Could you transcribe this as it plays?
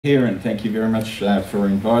Here, and thank you very much for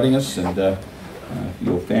inviting us and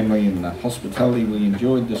your family and the hospitality we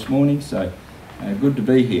enjoyed this morning. So good to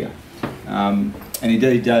be here. And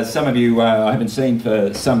indeed, some of you I haven't seen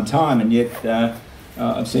for some time, and yet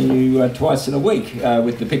I've seen you twice in a week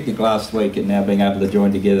with the picnic last week, and now being able to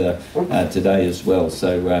join together today as well.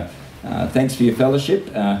 So thanks for your fellowship.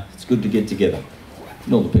 It's good to get together.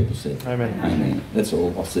 And all the people said. Amen. Amen. That's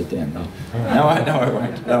all. I'll sit down now. No, I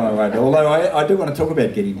won't. No, I won't. Although I do want to talk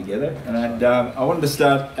about getting together. And I wanted to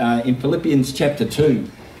start in Philippians chapter 2,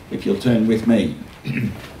 if you'll turn with me.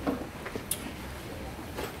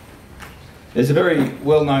 There's a very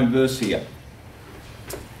well-known verse here.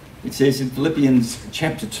 It says in Philippians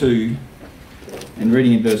chapter 2, and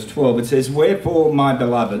reading in verse 12, it says, "Wherefore, my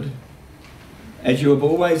beloved, as you have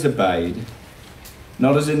always obeyed,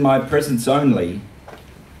 not as in my presence only,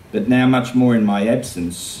 but now much more in my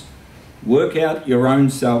absence, work out your own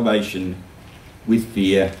salvation with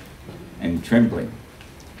fear and trembling."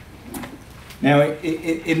 Now,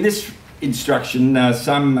 in this instruction,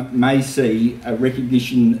 some may see a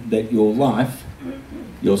recognition that your life,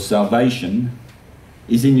 your salvation,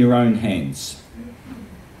 is in your own hands.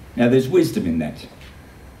 Now, there's wisdom in that.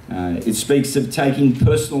 It speaks of taking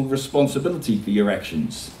personal responsibility for your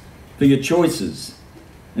actions, for your choices,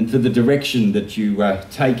 and for the direction that you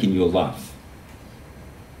take in your life.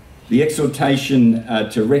 The exhortation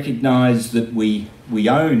to recognise that we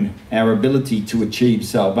own our ability to achieve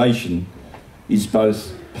salvation is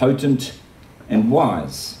both potent and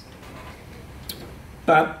wise.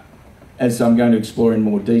 But, as I'm going to explore in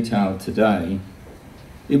more detail today,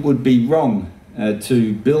 it would be wrong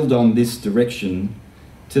to build on this direction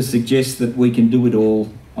to suggest that we can do it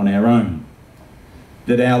all on our own,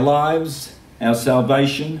 that our lives, our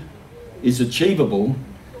salvation is achievable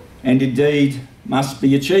and indeed must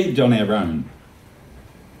be achieved on our own.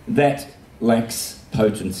 That lacks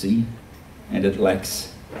potency and it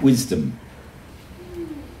lacks wisdom.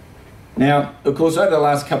 Now, of course, over the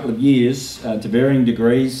last couple of years, to varying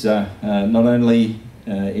degrees, not only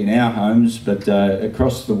in our homes but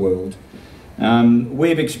across the world,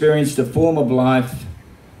 we've experienced a form of life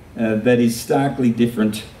that is starkly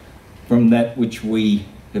different from that which we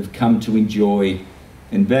have come to enjoy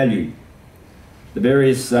and value. The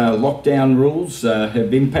various lockdown rules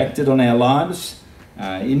have impacted on our lives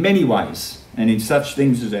in many ways, and in such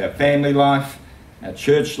things as our family life, our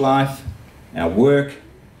church life, our work,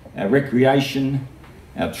 our recreation,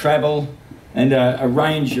 our travel, and a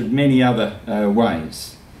range of many other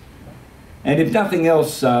ways. And if nothing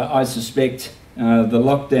else, I suspect the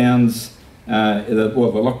lockdown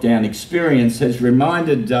experience has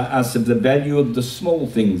reminded us of the value of the small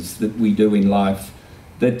things that we do in life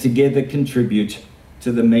that together contribute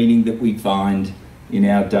to the meaning that we find in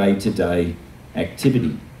our day-to-day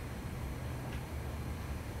activity.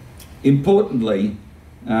 Importantly,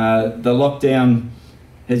 the lockdown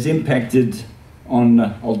has impacted on,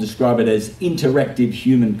 I'll describe it as interactive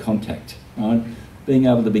human contact, right? Being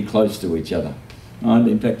able to be close to each other. Right?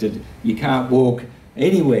 In fact, you can't walk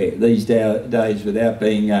anywhere these days without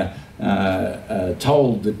being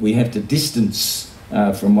told that we have to distance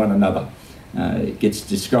from one another. It gets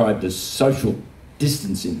described as social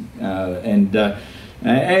distancing.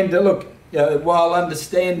 Look, while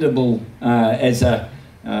understandable as a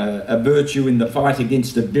virtue in the fight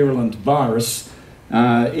against a virulent virus,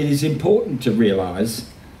 it is important to realise,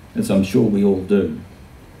 as I'm sure we all do,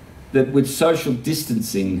 that with social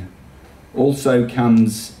distancing also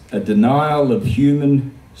comes a denial of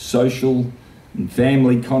human, social and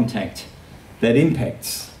family contact that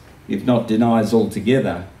impacts, if not denies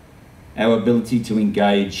altogether, our ability to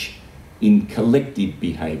engage in collective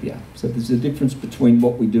behaviour. So there's a difference between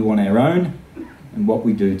what we do on our own and what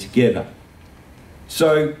we do together.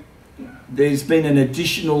 So there's been an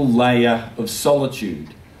additional layer of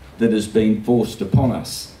solitude that has been forced upon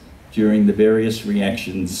us during the various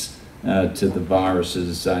reactions to the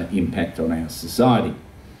virus's impact on our society.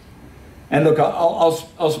 And look,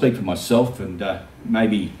 I'll speak for myself, and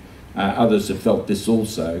maybe others have felt this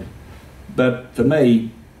also, but for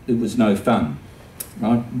me, it was no fun,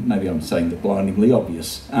 right? Maybe I'm saying the blindingly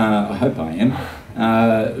obvious. I hope I am.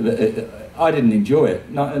 I didn't enjoy it.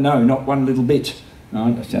 No, not one little bit.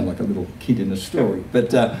 Right? I sound like a little kid in a story,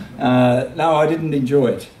 but no, I didn't enjoy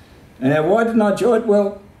it. And why didn't I enjoy it?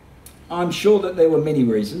 Well, I'm sure that there were many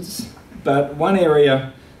reasons, but one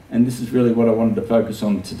area, and this is really what I wanted to focus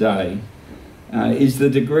on today, is the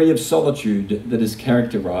degree of solitude that has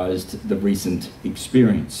characterised the recent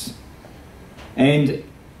experience. And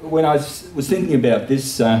when I was thinking about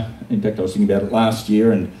this, in fact I was thinking about it last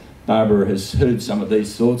year, and Barbara has heard some of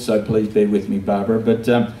these thoughts, so please bear with me, Barbara, but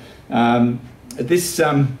there's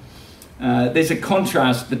a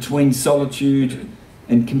contrast between solitude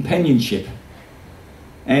and companionship.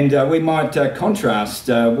 And we might contrast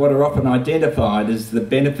what are often identified as the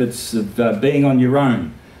benefits of being on your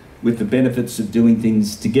own with the benefits of doing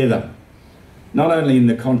things together. Not only in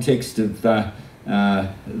the context of the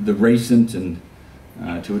recent and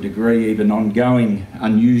to a degree even ongoing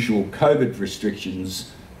unusual COVID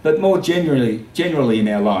restrictions, but more generally in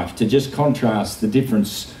our life, to just contrast the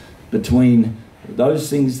difference between those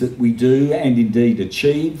things that we do and indeed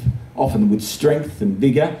achieve, often with strength and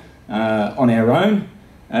vigour on our own,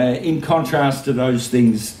 in contrast to those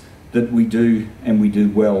things that we do and we do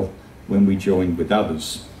well when we join with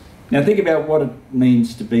others. Now think about what it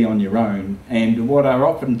means to be on your own and what are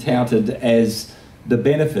often touted as the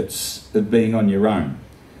benefits of being on your own.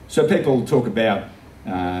 So people talk about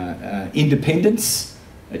independence,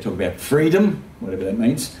 they talk about freedom, whatever that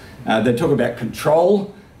means, they talk about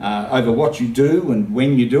control over what you do and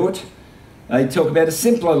when you do it. They talk about a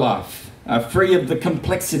simpler life, free of the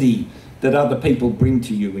complexity that other people bring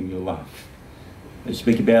to you in your life. They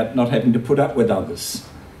speak about not having to put up with others.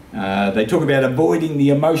 They talk about avoiding the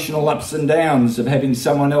emotional ups and downs of having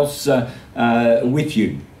someone else with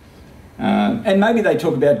you. And maybe they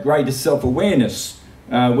talk about greater self-awareness,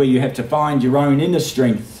 where you have to find your own inner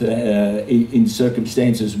strength in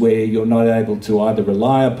circumstances where you're not able to either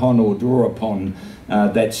rely upon or draw upon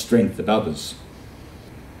that strength of others.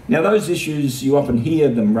 Now those issues, you often hear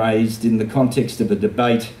them raised in the context of a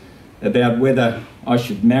debate about whether I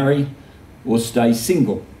should marry or stay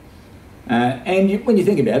single. And when you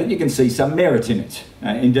think about it, you can see some merit in it.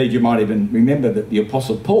 Indeed, you might even remember that the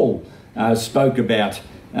Apostle Paul spoke about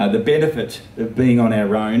the benefit of being on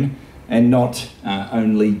our own and not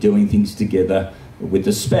only doing things together with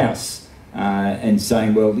a spouse, and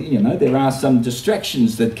saying, well, you know, there are some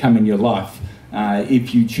distractions that come in your life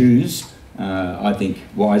if you choose, I think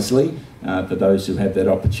wisely, for those who have that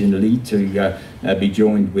opportunity to be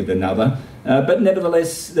joined with another. But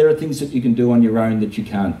nevertheless, there are things that you can do on your own that you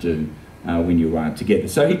can't do when you are together.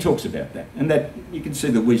 So he talks about that, and that you can see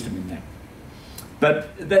the wisdom in that.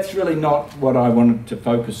 But that's really not what I wanted to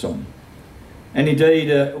focus on. And indeed,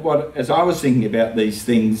 as I was thinking about these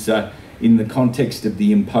things in the context of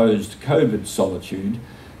the imposed COVID solitude,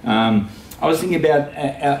 I was thinking about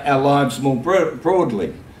our lives more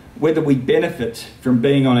broadly, whether we benefit from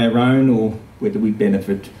being on our own or whether we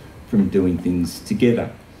benefit from doing things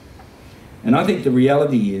together. And I think the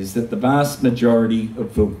reality is that the vast majority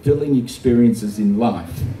of fulfilling experiences in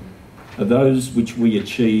life are those which we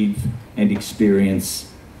achieve and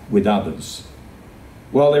experience with others.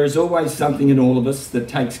 While there is always something in all of us that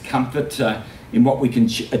takes comfort in what we can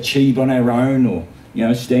achieve on our own, or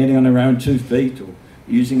standing on our own 2 feet, or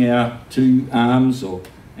using our 2 arms, or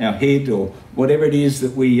our head, or whatever it is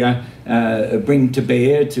that we bring to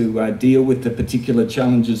bear to deal with the particular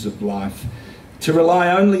challenges of life, to rely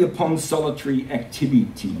only upon solitary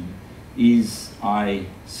activity is, I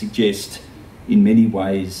suggest, in many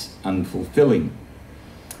ways unfulfilling.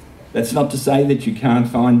 That's not to say that you can't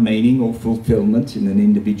find meaning or fulfilment in an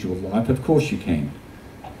individual life. Of course you can.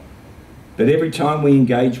 But every time we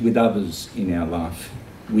engage with others in our life,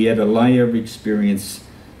 we add a layer of experience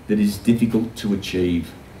that is difficult to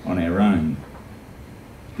achieve on our own.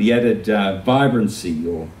 The added vibrancy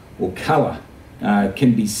or colour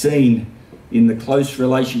can be seen in the close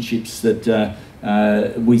relationships that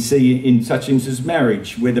we see in such things as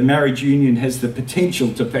marriage, where the marriage union has the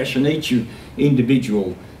potential to fashion each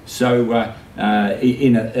individual so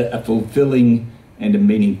in a fulfilling and a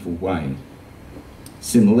meaningful way.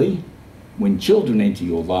 Similarly, when children enter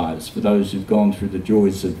your lives, for those who've gone through the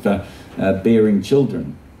joys of bearing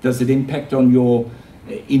children, does it impact on your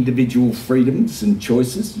individual freedoms and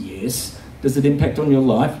choices? Yes. Does it impact on your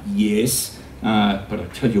life? Yes. But I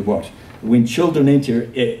tell you what, when children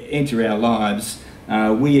enter our lives,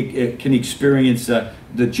 we can experience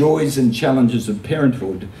the joys and challenges of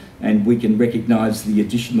parenthood, and we can recognise the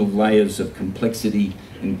additional layers of complexity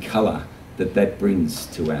and colour that brings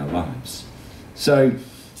to our lives. So,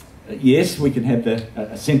 yes, we can have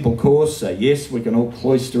a simple course. Yes, we can all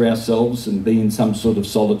cloister ourselves and be in some sort of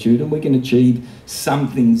solitude, and we can achieve some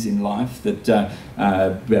things in life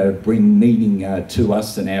that bring meaning to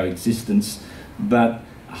us and our existence. But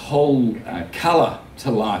a whole colour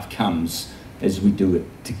to life comes as we do it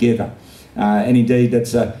together. And indeed,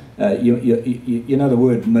 that's you know the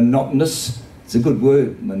word monotonous. It's a good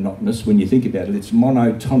word, monotonous, when you think about it. It's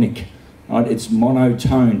monotonic, right? It's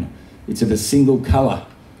monotone. It's of a single colour.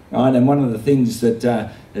 right? And one of the things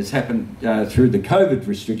that has happened through the COVID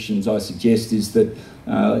restrictions, I suggest, is that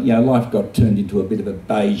life got turned into a bit of a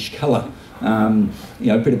beige colour, a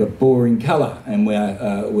bit of a boring colour, and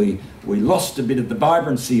we lost a bit of the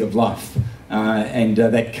vibrancy of life and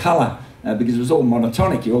that colour, because it was all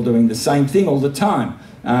monotonic. You're all doing the same thing all the time,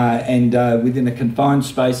 and within a confined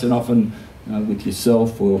space, and often with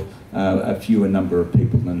yourself or a fewer number of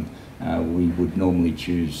people than we would normally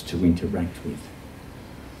choose to interact with.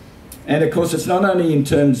 And of course, it's not only in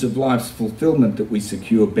terms of life's fulfilment that we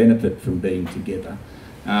secure benefit from being together,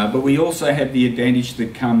 but we also have the advantage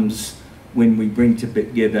that comes when we bring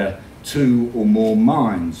together two or more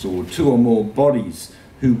minds or two or more bodies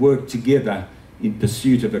who work together in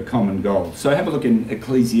pursuit of a common goal. So have a look in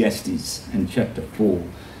Ecclesiastes in chapter 4,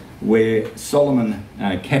 where Solomon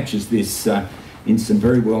captures this in some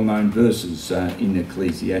very well-known verses in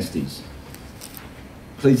Ecclesiastes.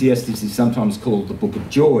 Ecclesiastes is sometimes called the Book of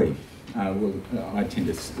Joy. I tend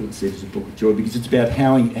to see it as a book of joy because it's about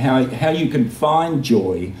how you can find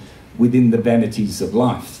joy within the vanities of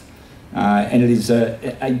life. And it is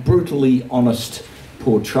a brutally honest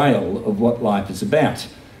portrayal of what life is about.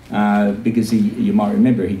 Because you might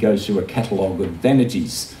remember, he goes through a catalogue of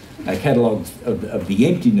vanities, a catalogue of the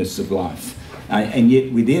emptiness of life. And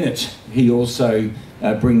yet within it, he also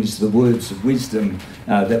brings the words of wisdom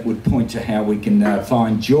that would point to how we can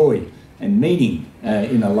find joy and meaning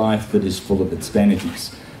in a life that is full of its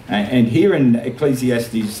vanities. And here in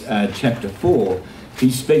Ecclesiastes chapter 4,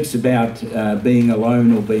 he speaks about being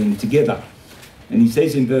alone or being together. And he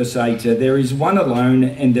says in verse 8, there is one alone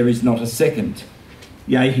and there is not a second.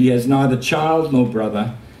 Yea, he has neither child nor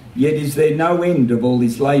brother, yet is there no end of all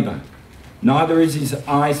his labour. Neither is his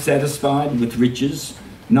eye satisfied with riches,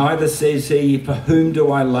 neither says he, for whom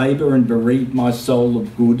do I labour and bereave my soul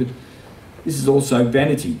of good? This is also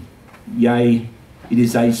vanity. Yea, it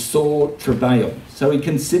is a sore travail. So he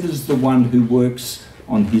considers the one who works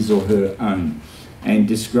on his or her own and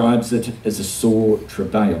describes it as a sore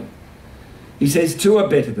travail. He says two are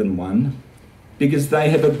better than one because they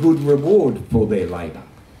have a good reward for their labour.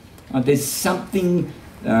 There's something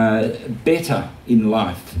better in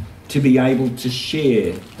life to be able to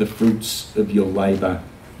share the fruits of your labour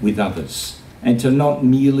with others and to not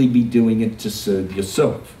merely be doing it to serve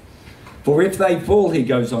yourself. For if they fall, he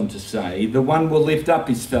goes on to say, the one will lift up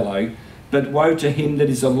his fellow, but woe to him that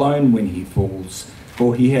is alone when he falls,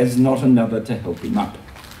 for he has not another to help him up.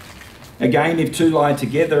 Again, if two lie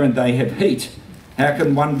together and they have heat, how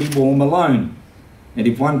can one be warm alone? And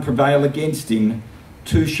if one prevail against him,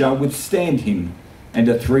 two shall withstand him, and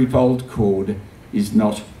a threefold cord is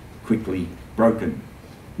not quickly broken.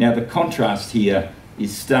 Now the contrast here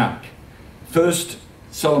is stark. First,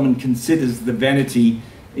 Solomon considers the vanity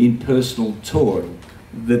in personal toil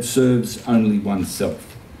that serves only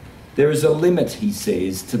oneself. There is a limit, he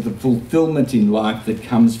says, to the fulfilment in life that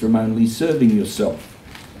comes from only serving yourself.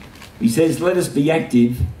 He says, let us be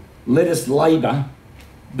active, let us labour,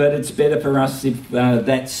 but it's better for us if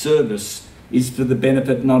that service is for the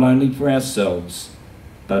benefit not only for ourselves,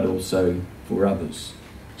 but also for others.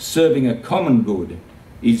 Serving a common good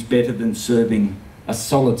is better than serving a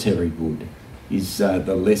solitary good, is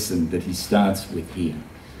the lesson that he starts with here.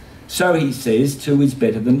 So he says two is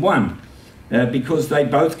better than one, because they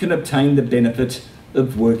both can obtain the benefit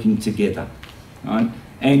of working together. Right?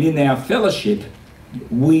 And in our fellowship,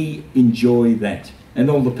 we enjoy that. And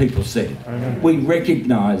all the people said, we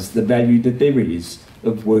recognise the value that there is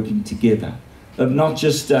of working together, of not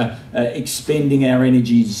just expending our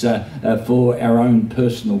energies for our own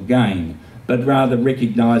personal gain, but rather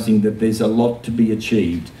recognising that there's a lot to be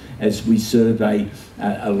achieved as we serve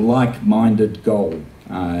a like-minded goal.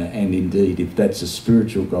 And indeed, if that's a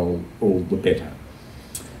spiritual goal, all the better.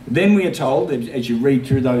 Then we are told, as you read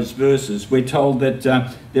through those verses, we're told that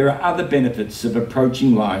there are other benefits of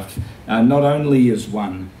approaching life, not only as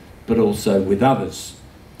one, but also with others.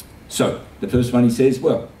 So, the first one he says,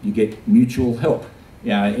 well, you get mutual help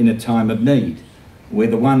in a time of need, where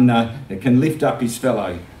the one can lift up his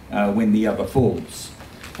fellow when the other falls.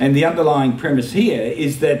 And the underlying premise here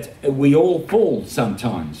is that we all fall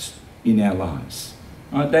sometimes in our lives.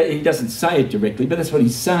 Right? He doesn't say it directly, but that's what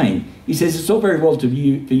he's saying. He says it's all very well for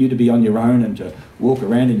you to be on your own and to walk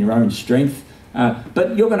around in your own strength,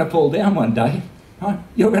 but you're going to fall down one day. Right?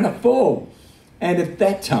 You're going to fall. And at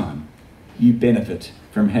that time, you benefit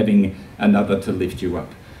from having another to lift you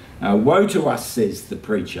up. Woe to us, says the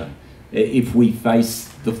preacher, if we face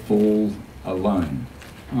the fall alone.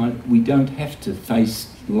 Right? We don't have to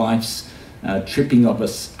face life's tripping of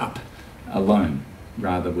us up alone.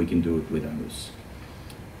 Rather, we can do it with others.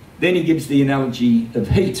 Then he gives the analogy of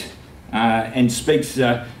heat and speaks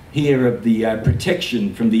here of the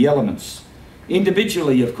protection from the elements.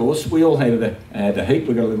 Individually, of course, we all have the heat.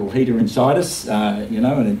 We've got a little heater inside us, you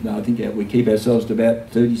know, and I think we keep ourselves to about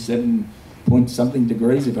 37 point something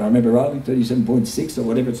degrees, if I remember rightly, 37.6 or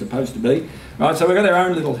whatever it's supposed to be. Right, so we've got our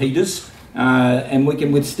own little heaters, and we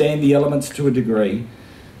can withstand the elements to a degree.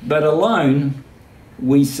 But alone,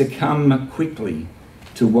 we succumb quickly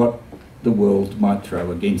to what the world might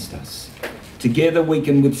throw against us. Together we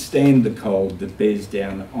can withstand the cold that bears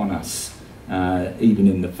down on us, even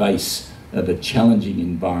in the face of a challenging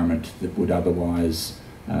environment that would otherwise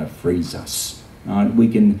freeze us. We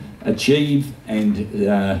can achieve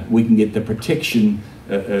and we can get the protection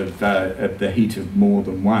of the heat of more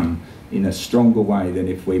than one in a stronger way than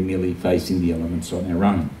if we're merely facing the elements on our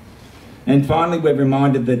own. And finally, we're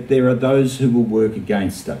reminded that there are those who will work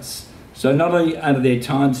against us. So not only are there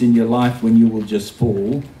times in your life when you will just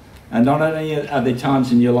fall, and not only are there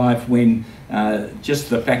times in your life when just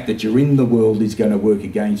the fact that you're in the world is going to work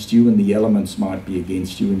against you and the elements might be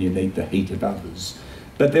against you and you need the heat of others,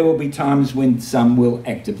 but there will be times when some will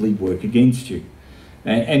actively work against you.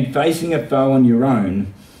 And facing a foe on your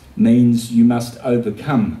own means you must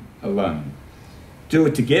overcome alone. Do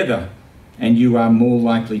it together and you are more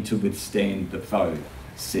likely to withstand the foe,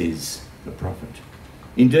 says the prophet.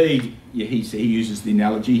 Indeed, he uses the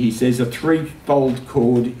analogy, he says a threefold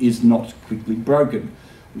cord is not quickly broken,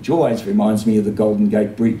 which always reminds me of the Golden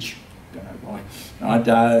Gate Bridge. Don't know why.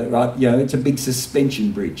 Right, you know, it's a big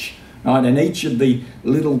suspension bridge. Right, and each of the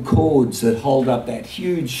little cords that hold up that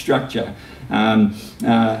huge structure are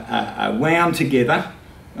wound together,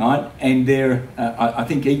 right? And they're, I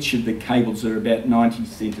think each of the cables are about 90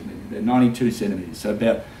 centimetres, 92 centimetres, so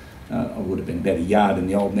about, I would have been about a yard in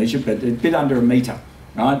the old measure, but a bit under a metre,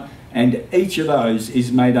 right? And each of those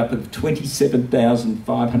is made up of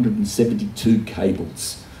 27,572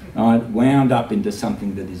 cables, right, wound up into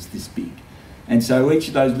something that is this big. And so each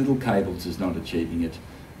of those little cables is not achieving it,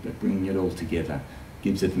 but bringing it all together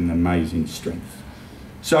gives it an amazing strength.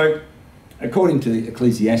 So, according to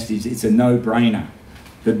Ecclesiastes, it's a no-brainer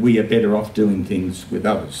that we are better off doing things with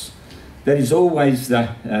others. That is always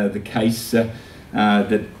the case, that,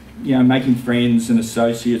 you know, making friends and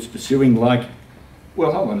associates, pursuing like...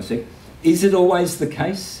 Well, hold on a sec. Is it always the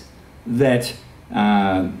case that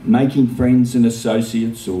making friends and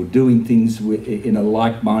associates or doing things in a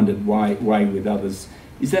like-minded way with others,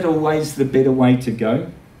 is that always the better way to go?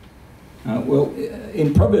 Well,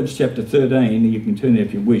 in Proverbs chapter 13, you can turn there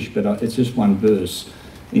if you wish, but it's just one verse.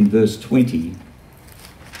 In verse 20,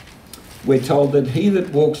 we're told that he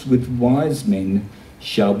that walks with wise men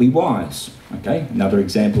shall be wise. Okay, another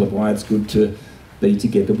example of why it's good to be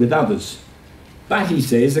together with others. But he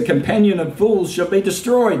says, a companion of fools shall be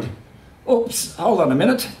destroyed. Oops, hold on a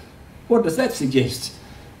minute. What does that suggest?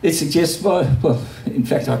 It suggests, well, in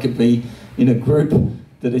fact, I could be in a group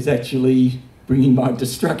that is actually bringing my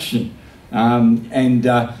destruction. And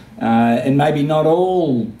maybe not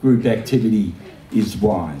all group activity is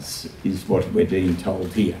wise, is what we're being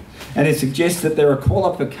told here. And it suggests that there are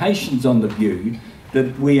qualifications on the view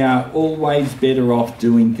that we are always better off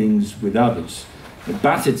doing things with others.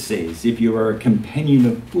 But it says, if you are a companion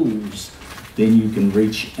of fools, then you can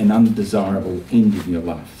reach an undesirable end in your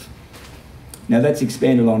life. Now that's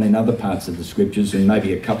expanded on in other parts of the scriptures, and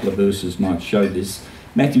maybe a couple of verses might show this.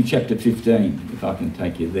 Matthew chapter 15, if I can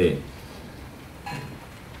take you there.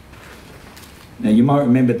 Now you might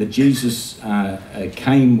remember that Jesus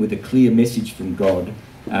came with a clear message from God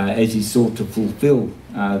as he sought to fulfill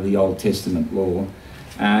the Old Testament law.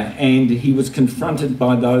 And he was confronted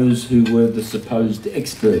by those who were the supposed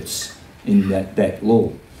experts in that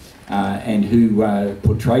law and who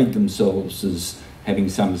portrayed themselves as having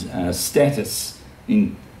some status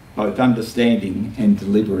in both understanding and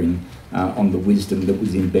delivering on the wisdom that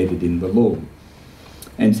was embedded in the law.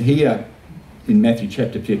 And here in Matthew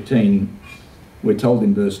chapter 15, we're told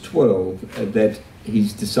in verse 12 that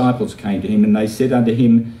his disciples came to him and they said unto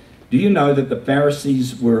him, do you know that the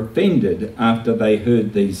Pharisees were offended after they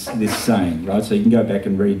heard this saying? Right, so you can go back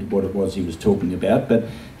and read what it was he was talking about. But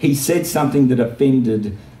he said something that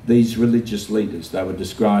offended these religious leaders. They were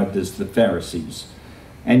described as the Pharisees.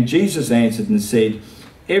 And Jesus answered and said,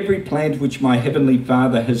 every plant which my heavenly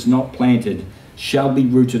Father has not planted shall be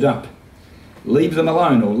rooted up. Leave them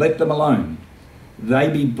alone, or let them alone. They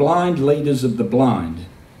be blind leaders of the blind.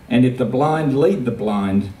 And if the blind lead the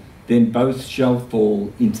blind, then both shall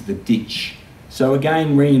fall into the ditch. So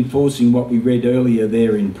again, reinforcing what we read earlier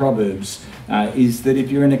there in Proverbs, is that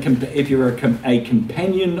if you're a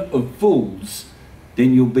companion of fools,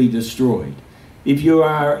 then you'll be destroyed. If you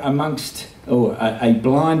are amongst, or a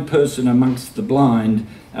blind person amongst the blind,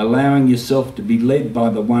 allowing yourself to be led by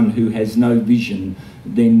the one who has no vision,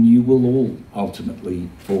 then you will all ultimately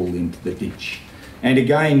fall into the ditch. And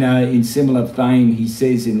again, in similar vein, he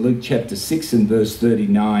says in Luke chapter 6 and verse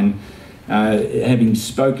 39, having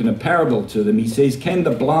spoken a parable to them, he says, "Can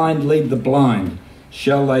the blind lead the blind?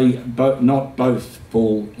 Shall they not both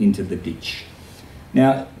fall into the ditch?"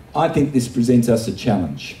 Now, I think this presents us a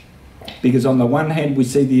challenge, because on the one hand, we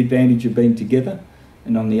see the advantage of being together,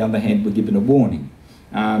 and on the other hand, we're given a warning.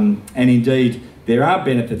 And indeed, there are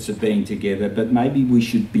benefits of being together, but maybe we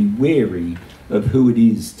should be wary of who it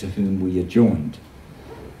is to whom we are joined.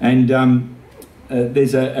 And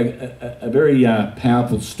there's a very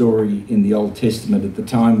powerful story in the Old Testament at the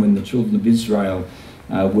time when the children of Israel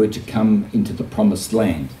were to come into the Promised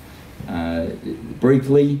Land.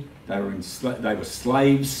 Briefly, they were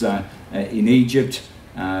slaves in Egypt.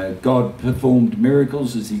 God performed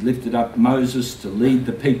miracles as he lifted up Moses to lead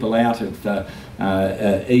the people out of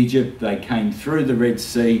Egypt. They came through the Red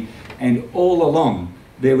Sea, and all along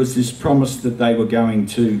there was this promise that they were going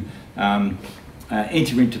to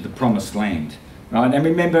enter into the Promised Land. Right? And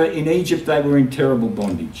remember, in Egypt they were in terrible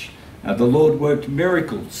bondage. The Lord worked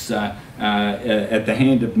miracles at the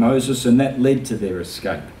hand of Moses, and that led to their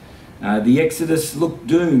escape. The Exodus looked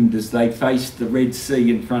doomed as they faced the Red Sea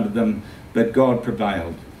in front of them, but God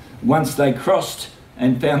prevailed. Once they crossed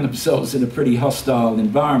and found themselves in a pretty hostile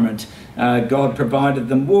environment, God provided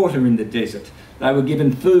them water in the desert. They were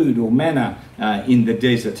given food or manna in the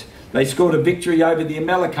desert. They scored a victory over the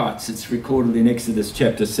Amalekites. It's recorded in Exodus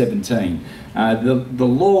chapter 17. The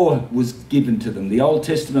law was given to them, the Old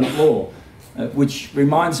Testament law, which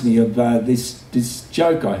reminds me of this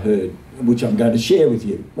joke I heard, which I'm going to share with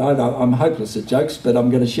you. Right? I'm hopeless at jokes, but I'm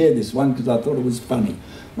going to share this one because I thought it was funny.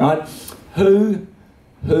 Right? Who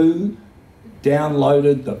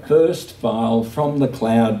downloaded the first file from the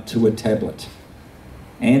cloud to a tablet?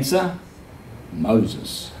 Answer: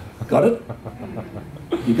 Moses. Got it?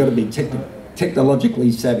 You've got to be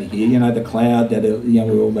technologically savvy here. You know, the cloud, that,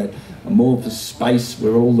 all that amorphous space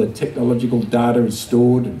where all the technological data is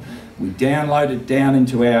stored, and we download it down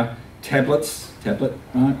into our tablet,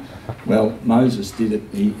 right? Well, Moses did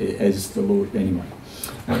it as the Lord. Anyway,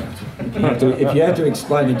 if you have to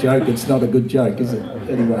explain a joke, it's not a good joke, is it?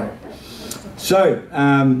 Anyway, so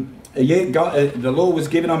the law was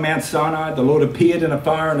given on Mount Sinai. The Lord appeared in a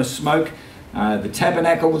fire and a smoke. The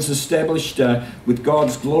tabernacle was established with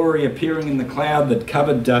God's glory appearing in the cloud that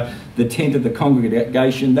covered the tent of the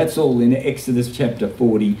congregation. That's all in Exodus chapter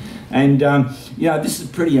 40. And, this is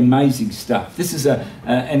pretty amazing stuff. This is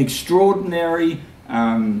an extraordinary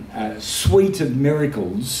suite of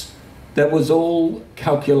miracles that was all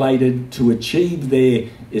calculated to achieve their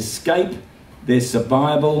escape, their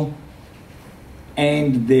survival,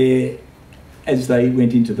 and as they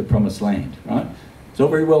went into the Promised Land, right? It's all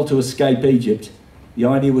very well to escape Egypt. The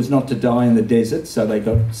idea was not to die in the desert, so they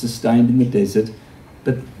got sustained in the desert.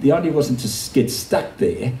 But the idea wasn't to get stuck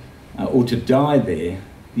there or to die there.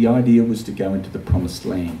 The idea was to go into the Promised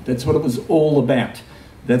Land. That's what it was all about.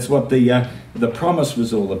 That's what the promise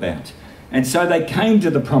was all about. And so they came to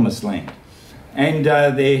the Promised Land. And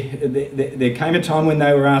there came a time when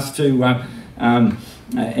they were asked to, and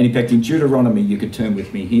in fact in Deuteronomy, you could turn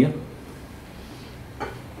with me here.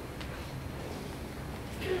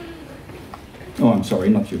 Oh, I'm sorry,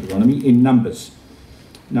 not Deuteronomy, in Numbers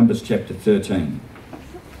chapter 13.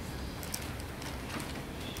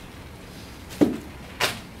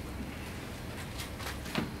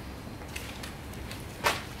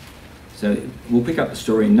 So we'll pick up the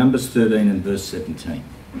story in Numbers 13 and verse 17.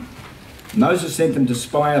 Moses sent them to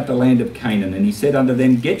spy out the land of Canaan, and he said unto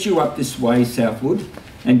them, "Get you up this way southward,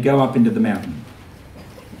 and go up into the mountain."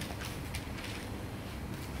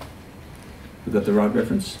 We got the right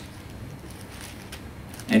reference?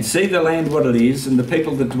 "And see the land what it is, and the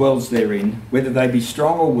people that dwells therein, whether they be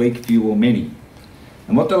strong or weak, few or many.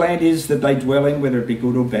 And what the land is that they dwell in, whether it be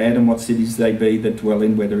good or bad, and what cities they be that dwell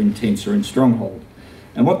in, whether in tents or in stronghold.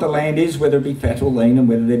 And what the land is, whether it be fat or lean, and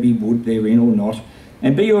whether there be wood therein or not.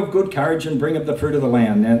 And be you of good courage, and bring up the fruit of the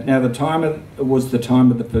land." Now the time was the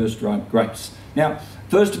time of the first ripe grapes. Now,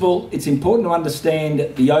 first of all, it's important to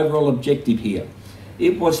understand the overall objective here.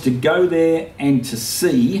 It was to go there and to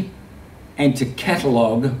see and to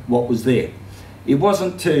catalogue what was there. It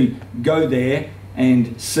wasn't to go there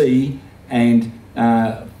and see and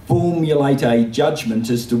formulate a judgment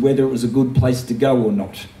as to whether it was a good place to go or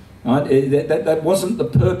not. Right? That wasn't the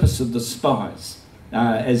purpose of the spies.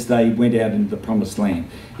 as they went out into the promised land.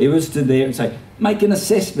 It was to there and say, make an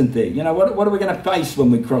assessment there. You know, what are we going to face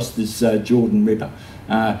when we cross this Jordan River?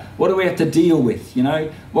 What do we have to deal with? You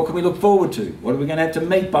know, what can we look forward to? What are we going to have to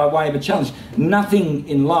meet by way of a challenge? Nothing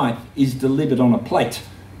in life is delivered on a plate.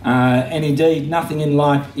 And indeed, nothing in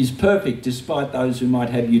life is perfect, despite those who might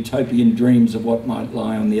have utopian dreams of what might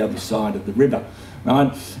lie on the other side of the river.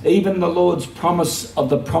 Right? Even the Lord's promise of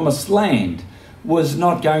the promised land was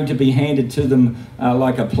not going to be handed to them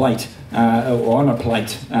like a plate or on a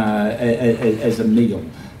plate as a meal.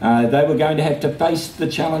 They were going to have to face the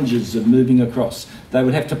challenges of moving across. They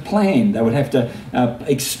would have to plan. They would have to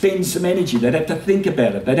expend some energy. They'd have to think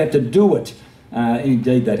about it. They'd have to do it.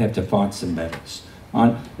 Indeed, they'd have to fight some battles.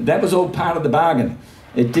 Right? That was all part of the bargain.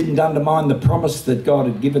 It didn't undermine the promise that God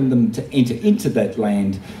had given them to enter into that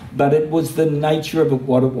land, but it was the nature of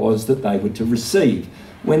what it was that they were to receive.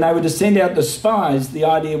 When they were to send out the spies, the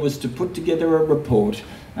idea was to put together a report,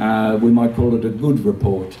 we might call it a good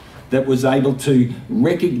report, that was able to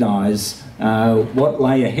recognise what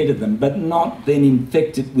lay ahead of them, but not then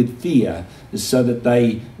infect it with fear so that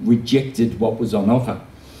they rejected what was on offer.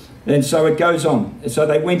 And so it goes on. So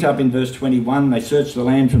they went up in verse 21, they searched the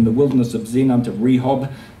land from the wilderness of Zin unto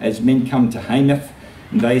Rehob, as men come to Hamath.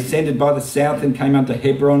 And they ascended by the south and came unto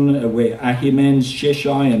Hebron, where Ahiman,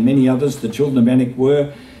 Sheshai, and many others, the children of Anak,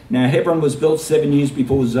 were. Now Hebron was built 7 years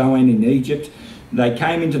before Zoan in Egypt. They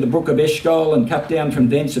came into the brook of Eshcol and cut down from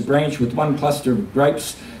thence a branch with one cluster of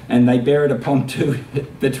grapes, and they bare it upon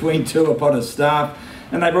between two upon a staff.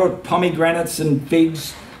 And they brought pomegranates and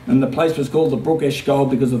figs, and the place was called the brook Eshcol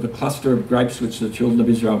because of the cluster of grapes which the children of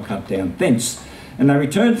Israel cut down thence. And they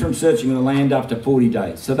returned from searching the land after 40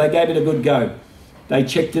 days. So they gave it a good go. They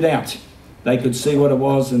checked it out. They could see what it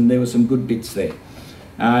was, and there were some good bits there.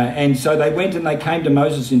 And so they went and they came to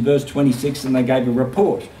Moses in verse 26, and they gave a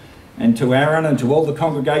report. And to Aaron and to all the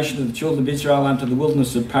congregation of the children of Israel unto the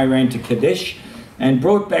wilderness of Paran to Kadesh, and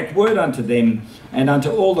brought back word unto them and unto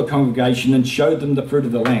all the congregation, and showed them the fruit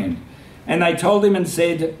of the land. And they told him and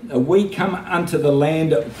said, we come unto the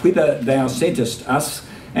land whither thou sentest us,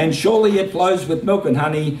 and surely it flows with milk and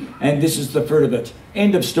honey, and this is the fruit of it.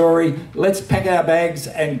 End of story. Let's pack our bags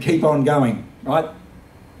and keep on going, right?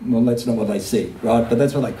 Well, that's not what they said, right? But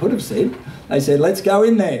that's what they could have said. They said, let's go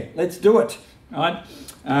in there. Let's do it, right?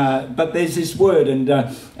 But there's this word, and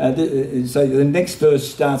so the next verse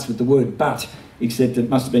starts with the word but, except it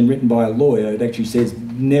must have been written by a lawyer. It actually says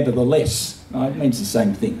nevertheless, right? It means the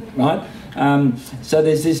same thing, right? So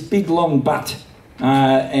there's this big long but,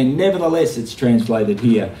 and nevertheless it's translated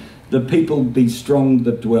here, the people be strong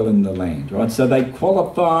that dwell in the land, right? So they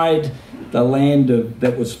qualified the land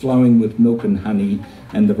that was flowing with milk and honey,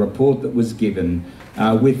 and the report that was given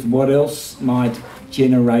with what else might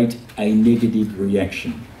generate a negative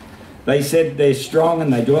reaction. They said they're strong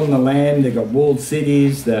and they dwell in the land, they've got walled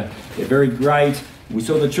cities, they're very great. We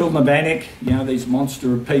saw the children of Anak, you know, these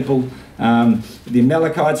monster of people. The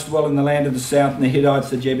Amalekites dwell in the land of the south, and the Hittites,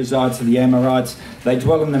 the Jebusites, and the Amorites. They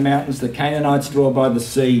dwell in the mountains. The Canaanites dwell by the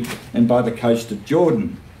sea and by the coast of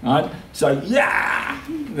Jordan. Right? So,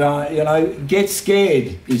 get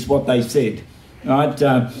scared is what they said. Right?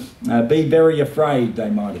 Be very afraid, they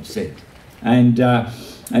might have said. And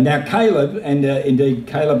now Caleb, and indeed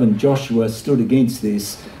Caleb and Joshua stood against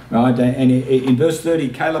this. Right, and in verse 30,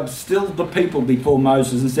 Caleb stilled the people before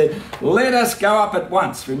Moses and said, let us go up at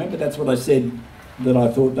once. Remember, that's what I said that I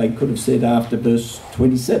thought they could have said after verse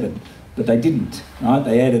 27, but they didn't. Right?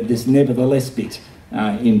 They added this nevertheless bit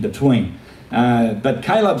in between. But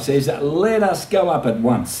Caleb says, let us go up at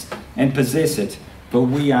once and possess it, for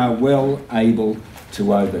we are well able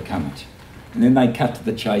to overcome it. And then they cut to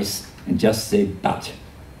the chase and just said, but.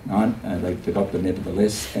 Right? They forgot the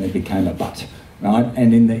nevertheless, and it became a but. Right?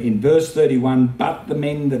 And in verse 31, but the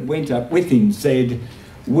men that went up with him said,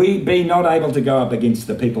 we be not able to go up against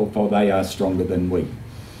the people, for they are stronger than we.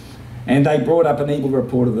 And they brought up an evil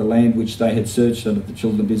report of the land which they had searched unto the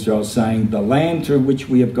children of Israel, saying, the land through which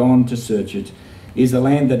we have gone to search it is a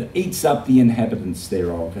land that eats up the inhabitants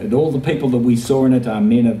thereof, and all the people that we saw in it are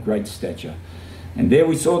men of great stature. And there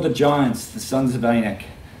we saw the giants, the sons of Anak,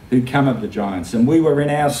 who come of the giants, and we were in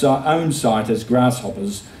our own sight as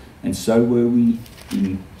grasshoppers, and so were we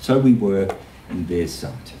in their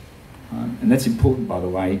sight. And that's important, by the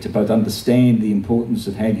way, to both understand the importance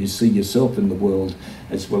of how you see yourself in the world,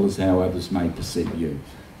 as well as how others may perceive you.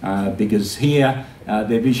 Because here,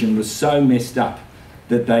 their vision was so messed up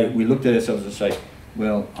that we looked at ourselves and say,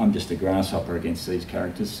 well, I'm just a grasshopper against these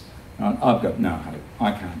characters. I've got no hope.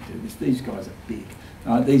 I can't do this. These guys are big.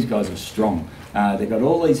 These guys are strong. They've got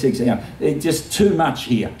all these things. It's just too much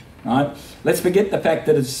here. Right? Let's forget the fact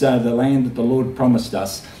that it's the land that the Lord promised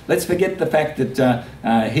us. Let's forget the fact that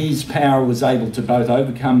his power was able to both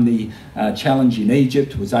overcome the challenge in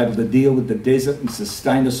Egypt, was able to deal with the desert and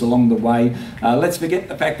sustain us along the way. Let's forget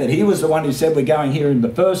the fact that he was the one who said we're going here in the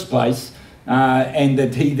first place, and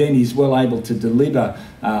that he then is well able to deliver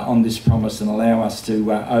on this promise and allow us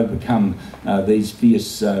to overcome these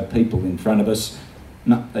fierce people in front of us.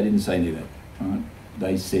 No, they didn't say any of that. Right?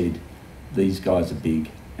 They said, these guys are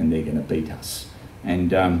big and they're going to beat us.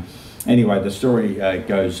 And anyway, the story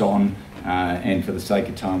goes on, and for the sake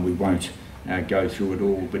of time we won't go through it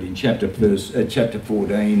all, but in chapter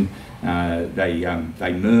 14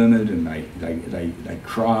 they murmured and they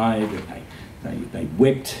cried and they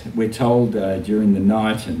wept, we're told, during the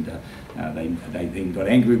night, and they then got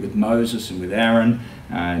angry with Moses and with Aaron.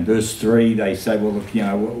 In verse 3 they say, well, look, you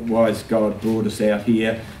know, why has God brought us out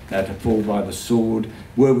here to fall by the sword?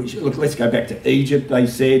 Look, let's go back to Egypt, they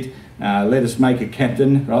said. Let us make a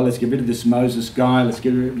captain, right? Let's get rid of this Moses guy, let's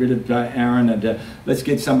get rid of Aaron, and let's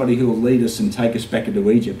get somebody who will lead us and take us back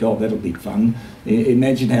into Egypt. Oh, that'll be fun.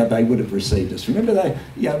 Imagine how they would have received us. Remember,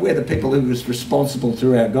 we're the people who was responsible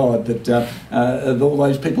through our God of all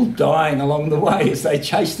those people dying along the way as they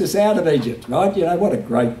chased us out of Egypt, right? You know, what a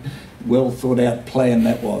great, well thought out plan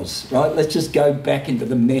that was, right? Let's just go back into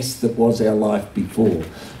the mess that was our life before.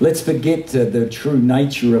 Let's forget the true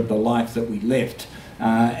nature of the life that we left.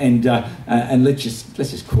 And let's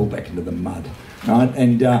just crawl back into the mud, right?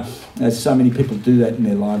 And so many people do that in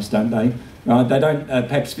their lives, don't they? Right? They don't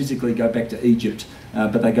perhaps physically go back to Egypt,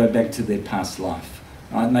 but they go back to their past life,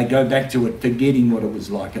 right? And they go back to it forgetting what it was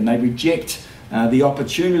like, and they reject the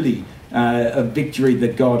opportunity of victory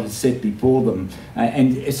that God has set before them,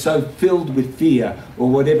 and are so filled with fear or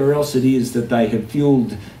whatever else it is that they have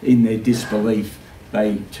fueled in their disbelief,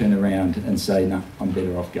 they turn around and say, no, I'm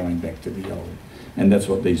better off going back to the old. And that's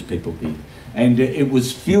what these people did. And it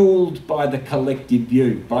was fueled by the collective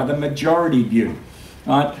view, by the majority view,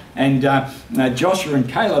 right? And Joshua and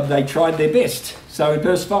Caleb, they tried their best. So in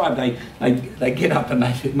verse 5, they get up, and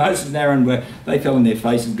Moses and Aaron they fell on their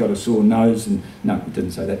faces, got a sore nose, and no, it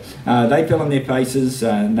didn't say that. They fell on their faces,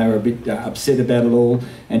 and they were a bit upset about it all.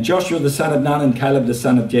 And Joshua the son of Nun and Caleb the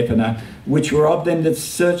son of Jephunneh, which were of them that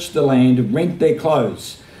searched the land, rent their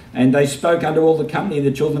clothes. And they spoke unto all the company of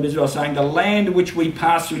the children of Israel, saying, the land which we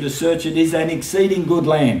pass through to search it is an exceeding good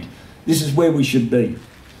land. This is where we should be.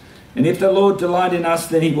 And if the Lord delight in us,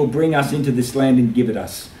 then he will bring us into this land and give it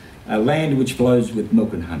us, a land which flows with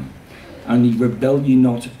milk and honey. Only rebel ye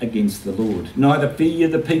not against the Lord, neither fear ye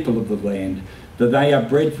the people of the land, for they are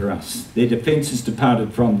bread for us. Their defence is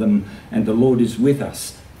departed from them, and the Lord is with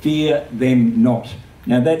us. Fear them not.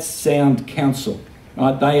 Now that's sound counsel,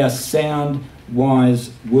 right? They are sound,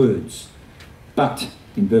 wise words. But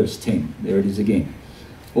in verse 10, there it is again.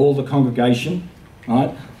 All the congregation,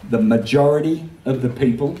 right, the majority of the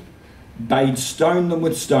people, bade stone them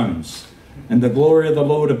with stones, and the glory of the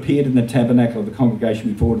Lord appeared in the tabernacle of the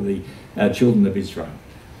congregation before the children of Israel.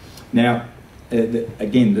 Now,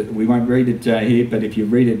 again, we won't read it here, but if you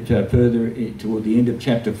read it further toward the end of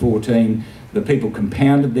chapter 14, the people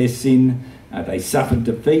compounded their sin, they suffered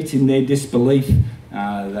defeat in their disbelief,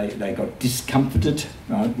 they got discomfited,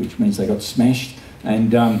 right, which means they got smashed,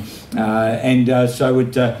 and so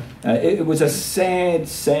it was a sad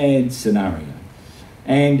scenario.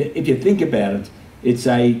 And if you think about it, it's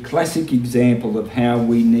a classic example of how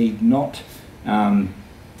we need not,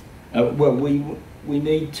 we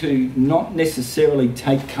need to not necessarily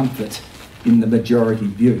take comfort in the majority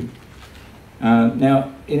view.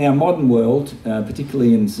 Now, in our modern world,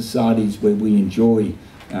 particularly in societies where we enjoy,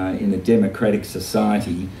 in a democratic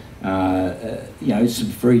society, some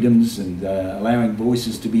freedoms and allowing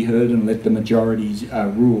voices to be heard and let the majorities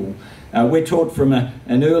rule, we're taught from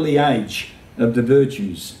an early age of the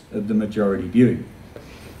virtues of the majority view.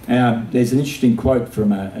 There's an interesting quote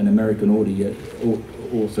from an American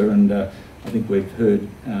author, and I think we've heard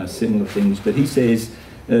similar things, but he says,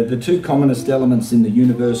 the two commonest elements in the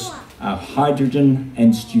universe are hydrogen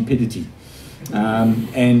and stupidity. We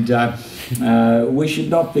should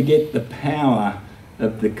not forget the power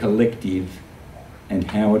of the collective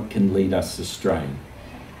and how it can lead us astray.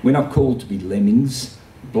 We're not called to be lemmings,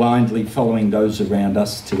 blindly following those around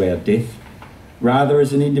us to our death. Rather,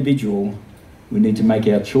 as an individual, we need to make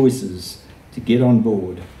our choices to get on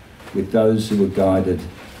board with those who are guided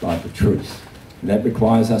by the truth. And that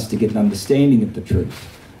requires us to get an understanding of the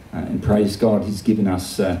truth. And praise God, he's given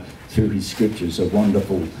us, through his scriptures, a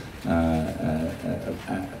wonderful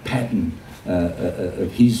pattern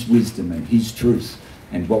of his wisdom and his truth,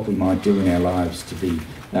 and what we might do in our lives to be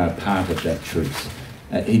part of that truth.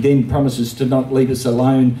 He then promises to not leave us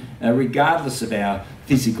alone regardless of our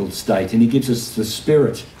physical state, and he gives us the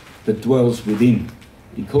Spirit that dwells within.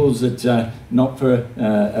 He calls it not for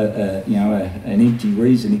an empty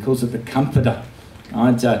reason. He calls it the Comforter,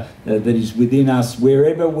 right? That is within us.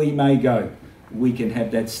 Wherever we may go, we can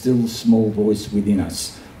have that still small voice within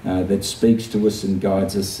us that speaks to us and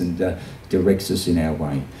guides us and directs us in our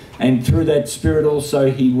way. And through that Spirit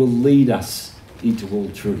also, he will lead us into all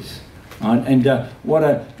truth. Right? And what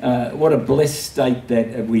a blessed state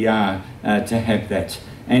that we are to have that.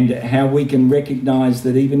 And how we can recognise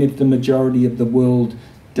that even if the majority of the world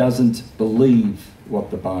doesn't believe what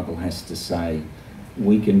the Bible has to say,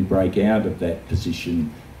 we can break out of that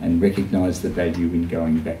position and recognise the value in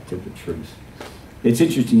going back to the truth. It's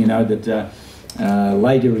interesting, you know, that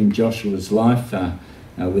later in Joshua's life,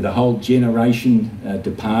 with a whole generation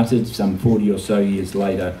departed, some 40 or so years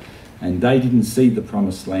later, and they didn't see the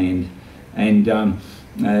promised land. And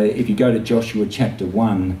if you go to Joshua chapter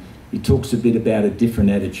 1, he talks a bit about a different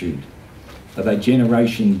attitude of a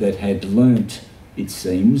generation that had learnt, it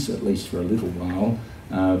seems, at least for a little while,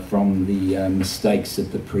 from the mistakes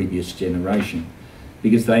of the previous generation.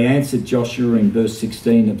 Because they answered Joshua in verse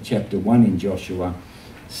 16 of chapter 1 in Joshua,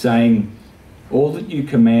 saying, "All that you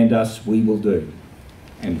command us we will do,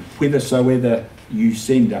 and whithersoever you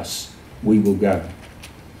send us we will go.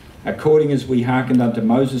 According as we hearkened unto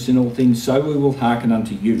Moses in all things, so we will hearken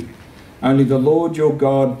unto you. Only the Lord your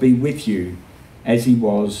God be with you, as he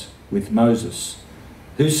was with Moses.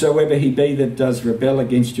 Whosoever he be that does rebel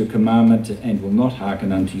against your commandment and will not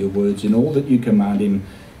hearken unto your words in all that you command him,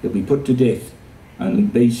 he'll be put to death. Only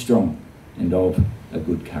be strong and of a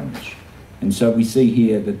good courage." And so we see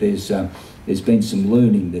here that there's been some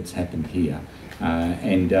learning that's happened here.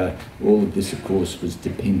 And all of this, of course, was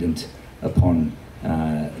dependent upon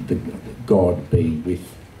the God being with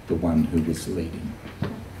the one who was leading.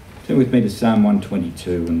 Turn with me to Psalm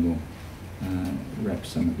 122 and we'll wrap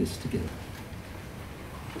some of this together.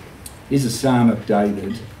 Here's a psalm of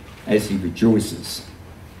David as he rejoices.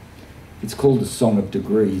 It's called the Song of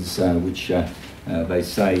Degrees, which they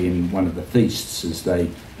say in one of the feasts as they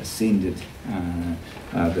ascended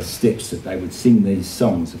the steps that they would sing these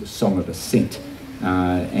songs. It was a song of ascent.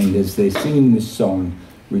 And as they're singing this song,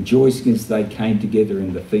 rejoicing as they came together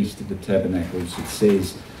in the Feast of the Tabernacles, it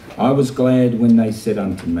says, "I was glad when they said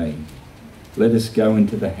unto me, let us go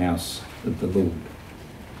into the house of the Lord.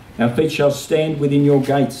 Our feet shall stand within your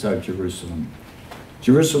gates, O Jerusalem.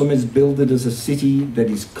 Jerusalem is builded as a city that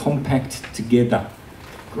is compact together."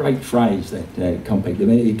 Great phrase, that compact.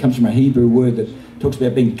 It comes from a Hebrew word that talks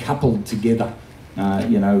about being coupled together.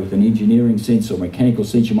 With an engineering sense or mechanical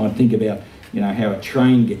sense, you might think about how a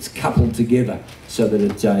train gets coupled together so that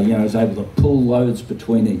it is able to pull loads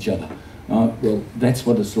between each other. Well, that's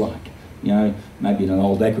what it's like. Maybe in an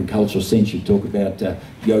old agricultural sense, you talk about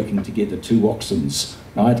yoking together two oxens,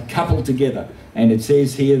 right? Coupled together. And it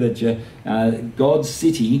says here that God's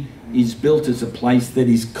city is built as a place that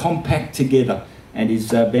is compact together and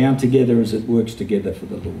is bound together as it works together for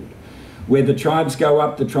the Lord. Where the tribes go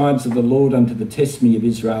up, the tribes of the Lord, unto the testimony of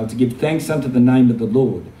Israel, to give thanks unto the name of the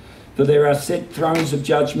Lord. For there are set thrones of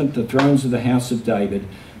judgment, the thrones of the house of David.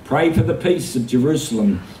 Pray for the peace of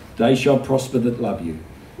Jerusalem. They shall prosper that love you.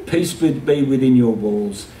 Peace be within your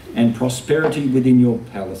walls, and prosperity within your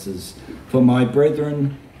palaces. For my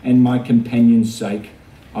brethren and my companions' sake,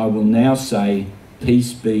 I will now say,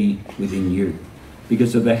 peace be within you.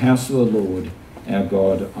 Because of the house of the Lord, our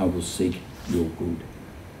God, I will seek your good.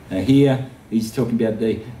 Here, he's talking about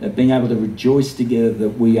being able to rejoice together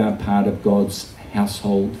that we are part of God's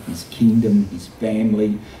household, his kingdom, his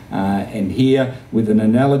family. And here, with an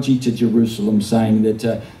analogy to Jerusalem, saying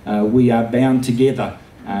that we are bound together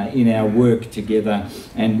in our work together,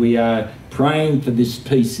 and we are praying for this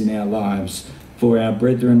peace in our lives for our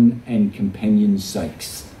brethren and companions'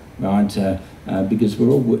 sakes, right? Because we're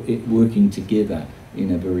all working together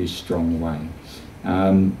in a very strong way.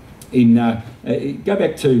 Go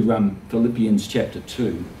back to Philippians chapter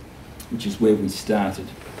 2, which is where we started.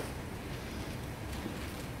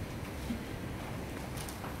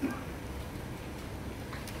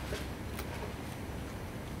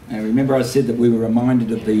 And remember I said that we were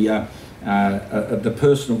reminded of the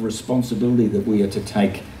personal responsibility that we are to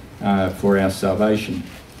take for our salvation.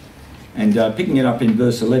 And picking it up in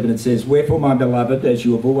verse 11, it says, "Wherefore, my beloved, as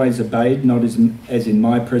you have always obeyed, not as in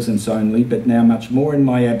my presence only, but now much more in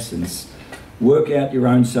my absence, work out your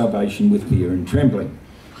own salvation with fear and trembling.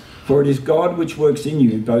 For it is God which works in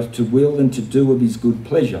you both to will and to do of his good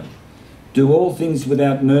pleasure. Do all things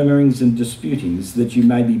without murmurings and disputings, that you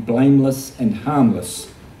may be blameless and harmless,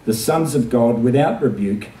 the sons of God without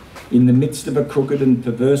rebuke, in the midst of a crooked and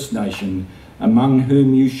perverse nation, among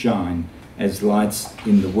whom you shine as lights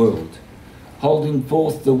in the world, holding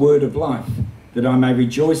forth the word of life, that I may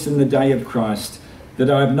rejoice in the day of Christ, that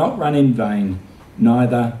I have not run in vain,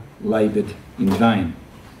 neither laboured in vain.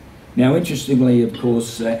 Now, interestingly, of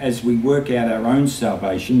course, as we work out our own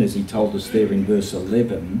salvation, as he told us there in verse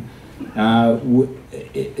 11,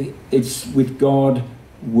 it's with God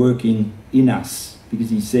working in us, because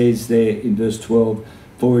he says there in verse 12,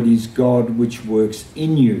 for it is God which works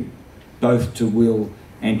in you, both to will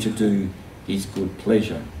and to do his good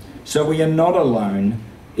pleasure. So we are not alone,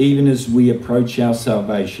 even as we approach our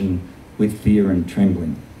salvation with fear and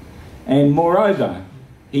trembling. And moreover,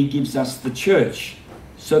 he gives us the church,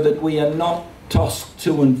 so that we are not tossed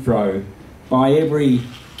to and fro by every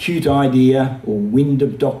cute idea or wind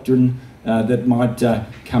of doctrine that might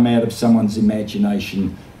come out of someone's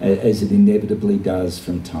imagination, as it inevitably does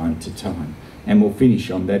from time to time. And we'll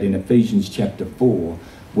finish on that in Ephesians chapter 4,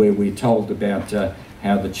 where we're told about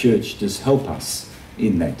how the church does help us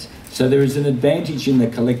in that. So there is an advantage in the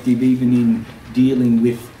collective, even in dealing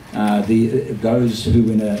with those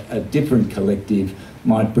who in a different collective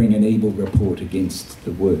might bring an evil report against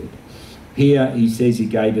the word. Here he says he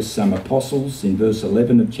gave us some apostles in verse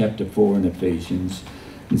 11 of chapter 4 in Ephesians,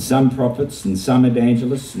 and some prophets, and some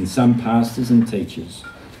evangelists, and some pastors and teachers.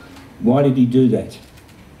 Why did he do that?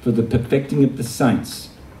 For the perfecting of the saints,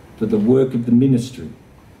 for the work of the ministry,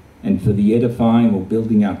 and for the edifying or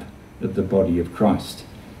building up of the body of Christ,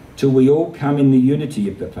 till we all come in the unity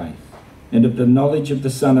of the faith, and of the knowledge of the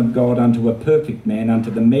Son of God, unto a perfect man, unto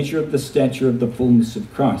the measure of the stature of the fullness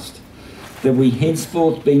of Christ, that we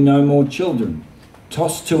henceforth be no more children,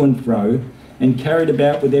 tossed to and fro, and carried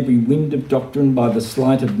about with every wind of doctrine by the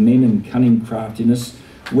sleight of men and cunning craftiness,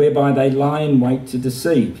 whereby they lie in wait to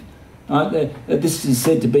deceive. This is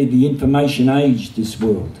said to be the information age, this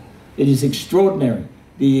world. It is extraordinary,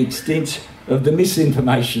 the extent of the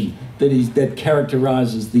misinformation that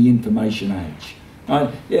characterises the information age.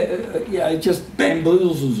 It just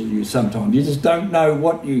bamboozles you sometimes. You just don't know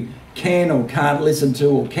what you can or can't listen to,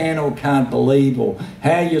 or can or can't believe, or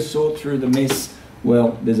how you sort through the mess.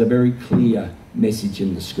 Well, there's a very clear message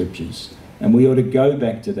in the scriptures, and we ought to go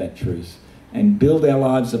back to that truth and build our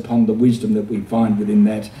lives upon the wisdom that we find within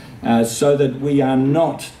that, so that we are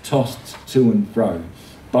not tossed to and fro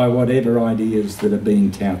by whatever ideas that are being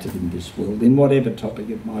touted in this world, in whatever topic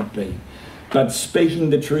it might be. But speaking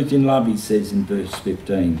the truth in love, he says in verse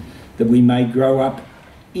 15, that we may grow up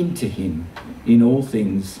into him in all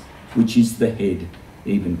things, which is the head,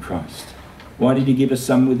 even Christ. Why did he give us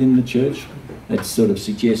some within the church? That sort of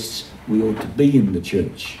suggests we ought to be in the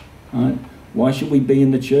church, right? Why should we be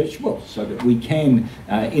in the church? Well, so that we can,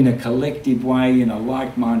 in a collective way, in a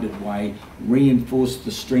like-minded way, reinforce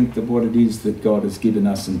the strength of what it is that God has given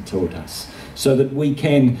us and taught us, so that we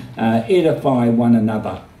can edify one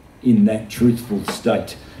another in that truthful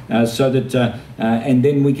state, so that and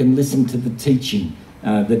then we can listen to the teaching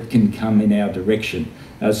that can come in our direction,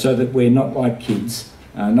 so that we're not like kids,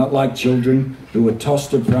 not like children who are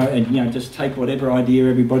tossed and fro and just take whatever idea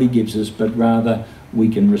everybody gives us, but rather we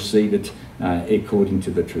can receive it according to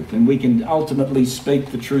the truth, and we can ultimately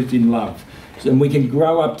speak the truth in love, and we can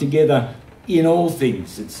grow up together in all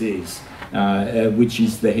things, it says, which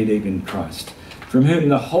is the head, even Christ, from whom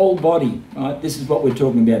the whole body, right, this is what we're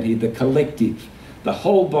talking about here, the collective, the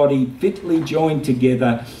whole body fitly joined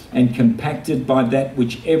together and compacted by that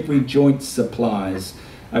which every joint supplies,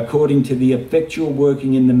 according to the effectual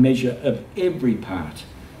working in the measure of every part,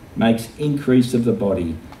 makes increase of the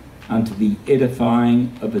body unto the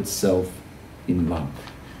edifying of itself in love.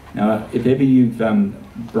 Now, if ever you've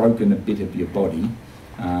broken a bit of your body,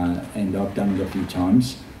 and I've done it a few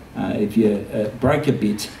times, if you break a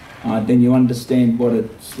bit, then you understand what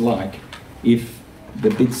it's like if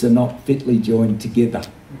the bits are not fitly joined together,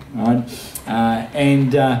 right?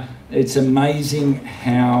 And it's amazing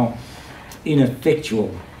how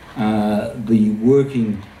ineffectual the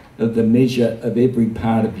working of the measure of every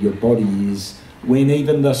part of your body is, when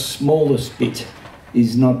even the smallest bit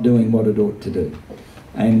is not doing what it ought to do.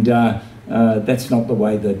 And that's not the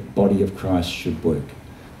way the body of Christ should work.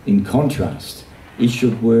 In contrast, it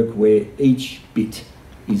should work where each bit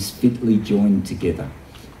is fitly joined together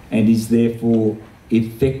and is therefore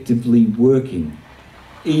effectively working,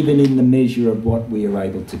 even in the measure of what we are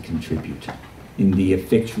able to contribute, in the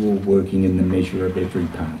effectual working in the measure of every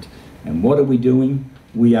part. And what are we doing?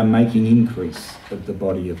 We are making increase of the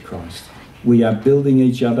body of Christ. We are building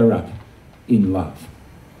each other up in love.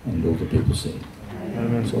 And all the people said.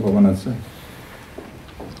 That's all I want to say.